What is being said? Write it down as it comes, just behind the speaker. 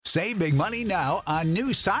Save big money now on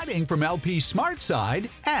new siding from LP SmartSide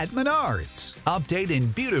at Menards. Update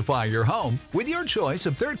and beautify your home with your choice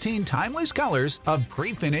of 13 timeless colors of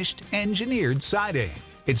pre-finished engineered siding.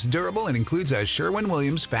 It's durable and includes a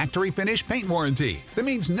Sherwin-Williams factory finish paint warranty that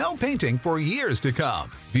means no painting for years to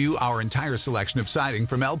come. View our entire selection of siding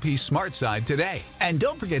from LP SmartSide today. And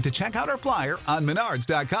don't forget to check out our flyer on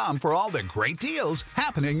Menards.com for all the great deals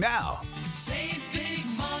happening now. Save big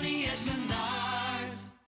money at Menards.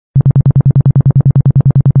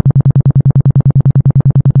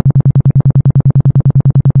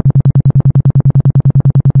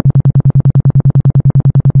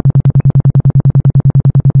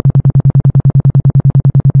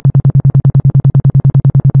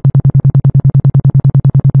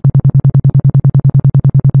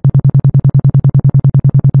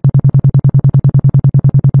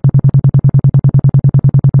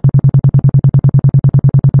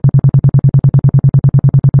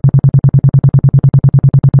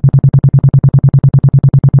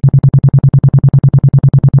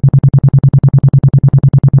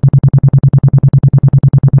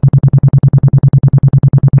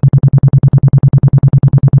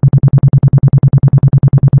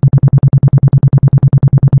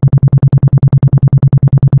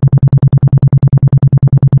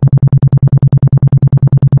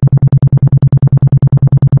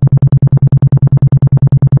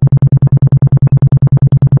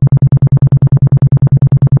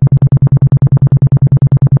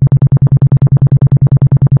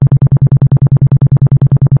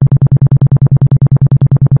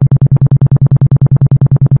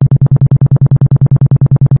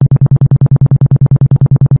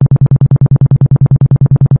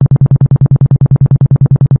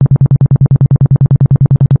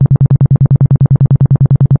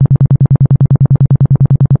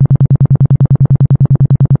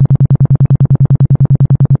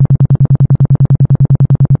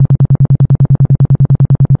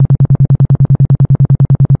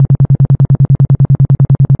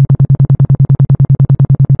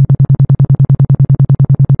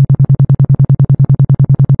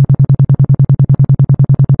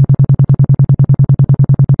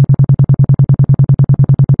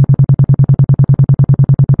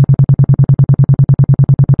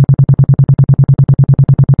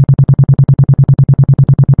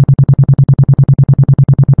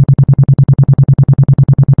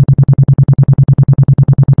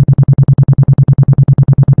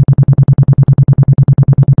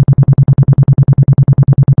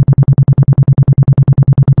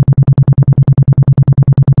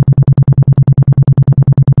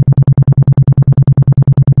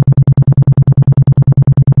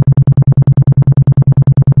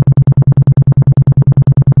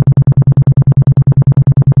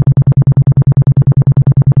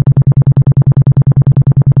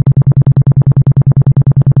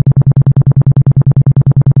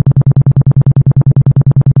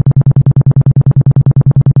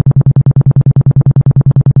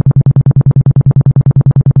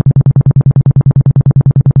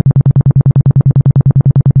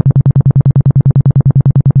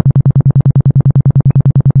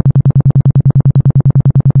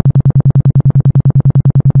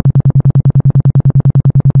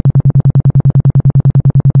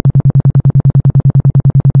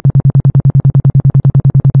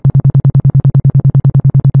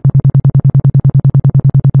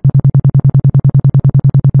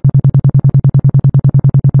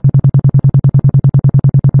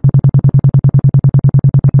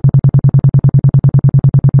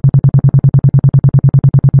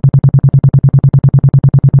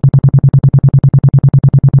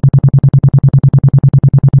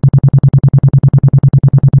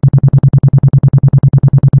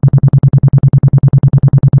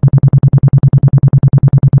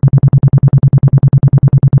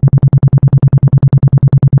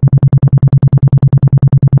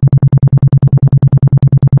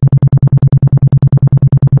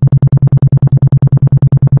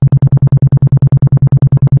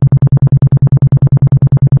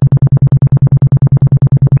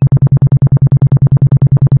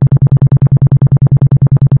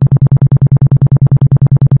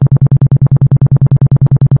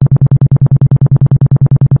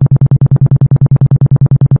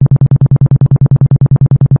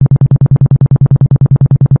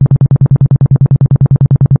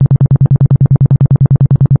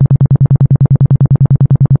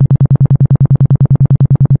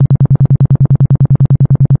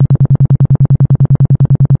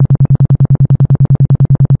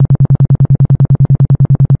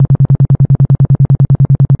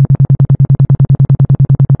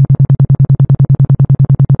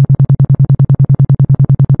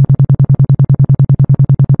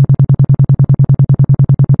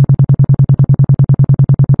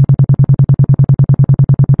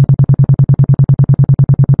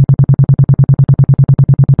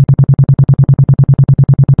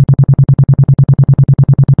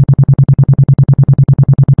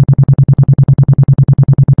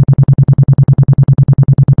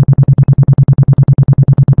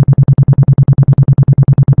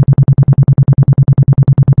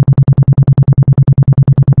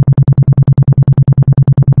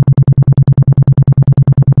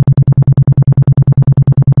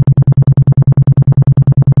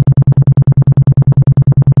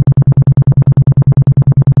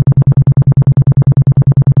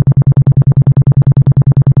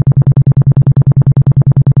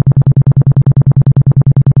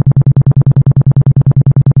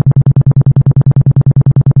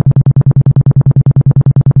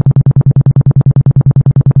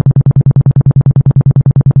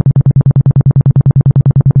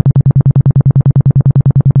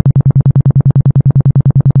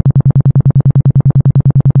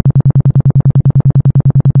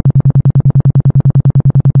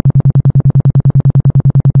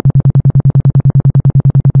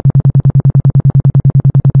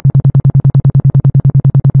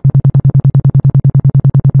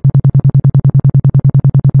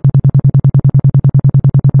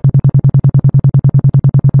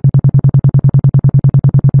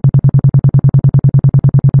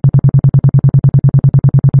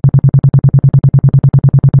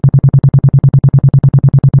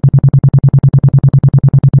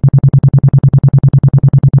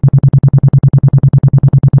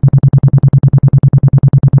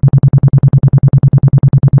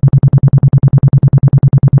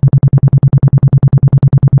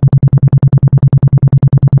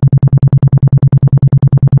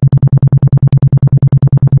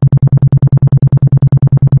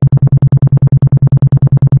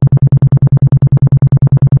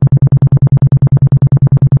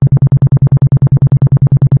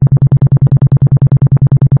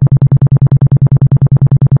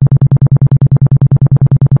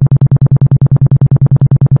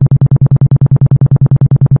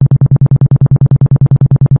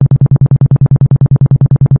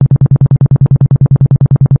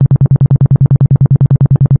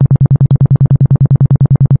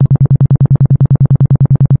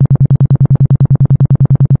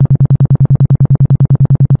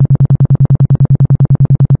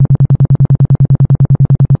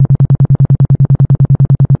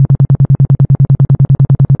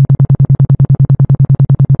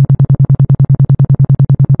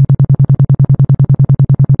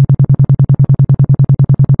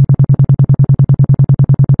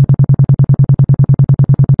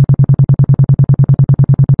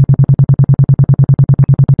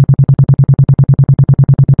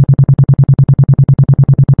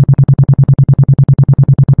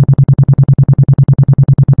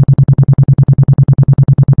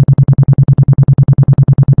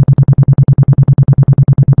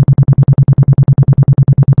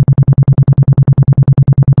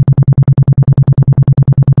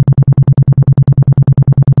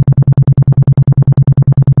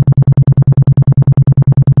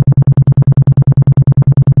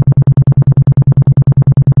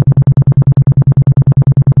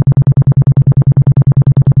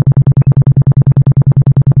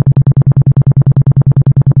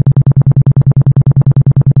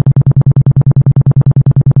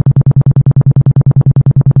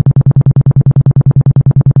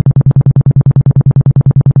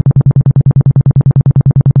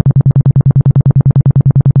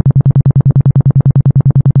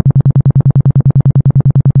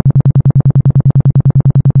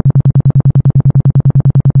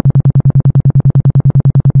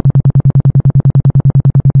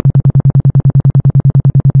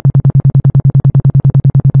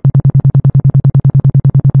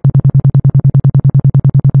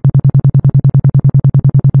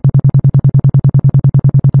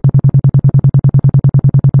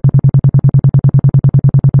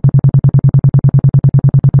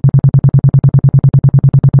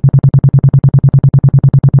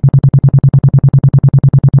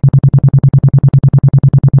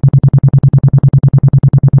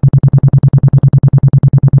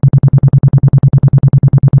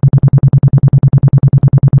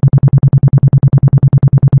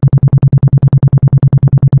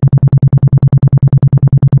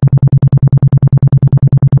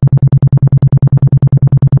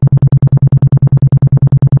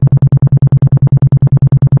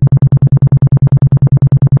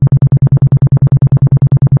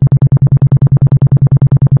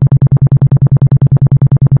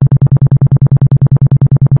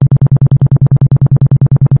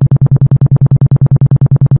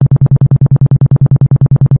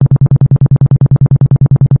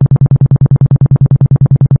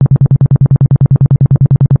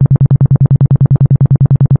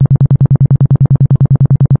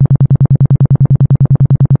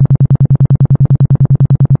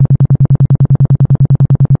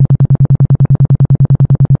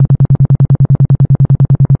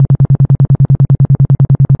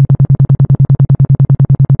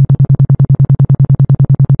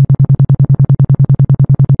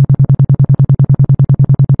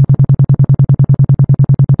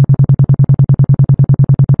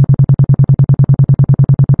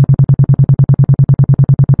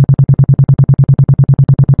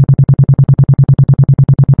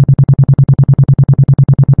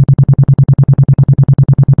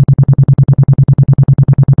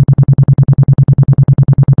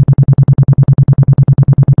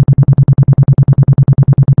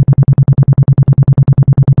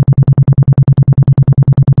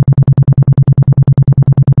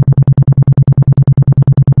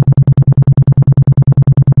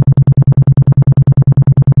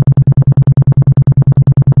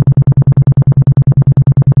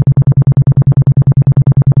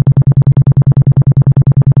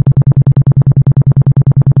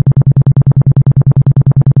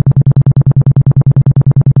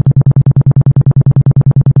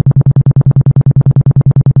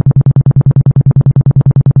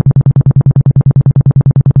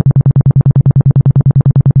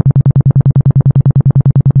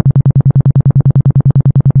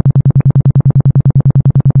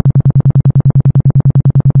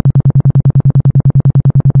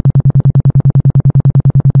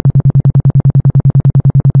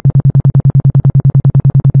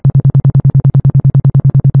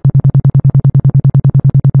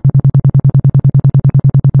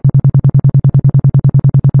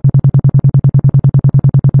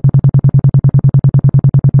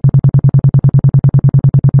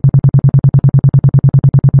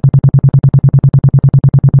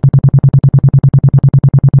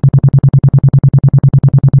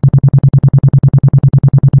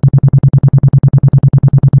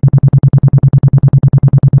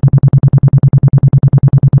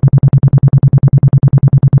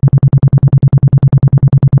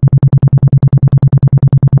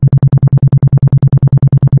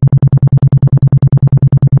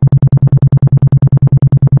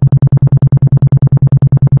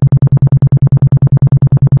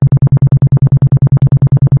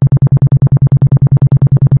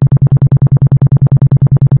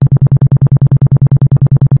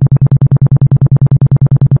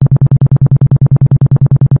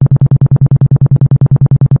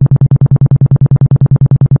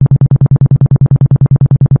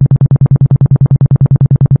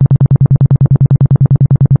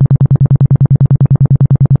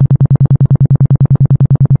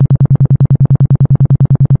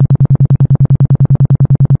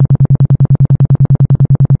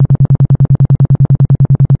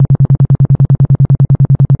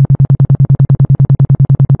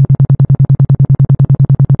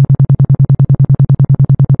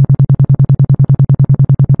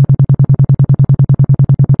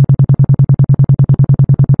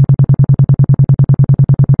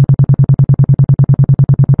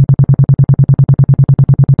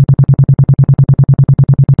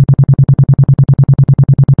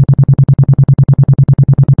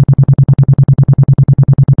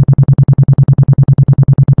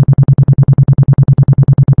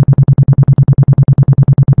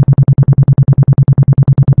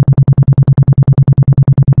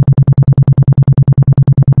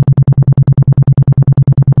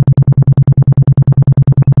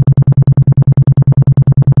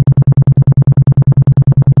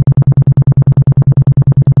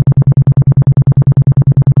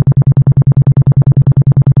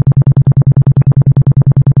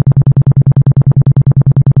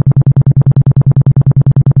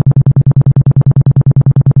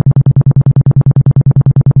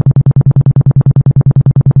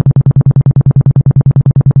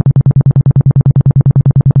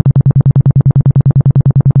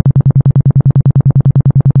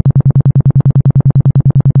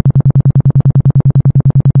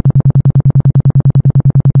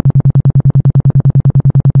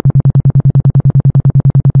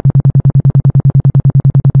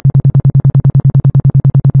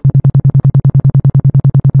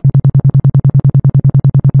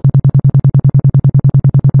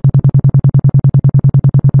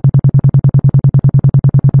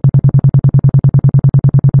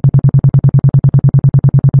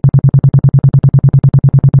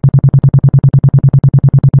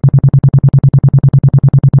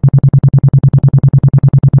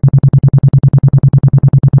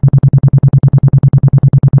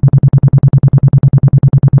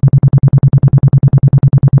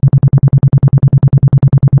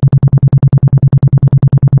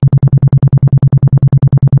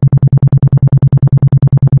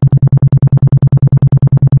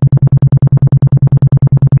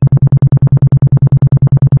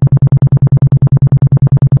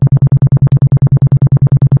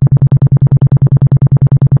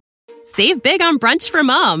 Save big on brunch for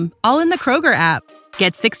mom, all in the Kroger app.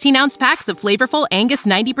 Get 16-ounce packs of flavorful Angus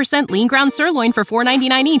 90% lean ground sirloin for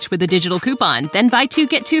 $4.99 each with a digital coupon. Then buy 2,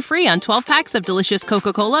 get 2 free on 12 packs of delicious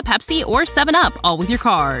Coca-Cola, Pepsi, or 7-Up, all with your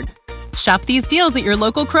card. Shop these deals at your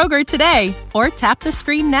local Kroger today, or tap the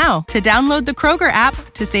screen now to download the Kroger app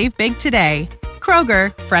to save big today.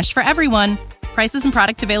 Kroger, fresh for everyone. Prices and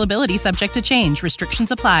product availability subject to change.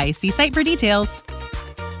 Restrictions apply. See site for details.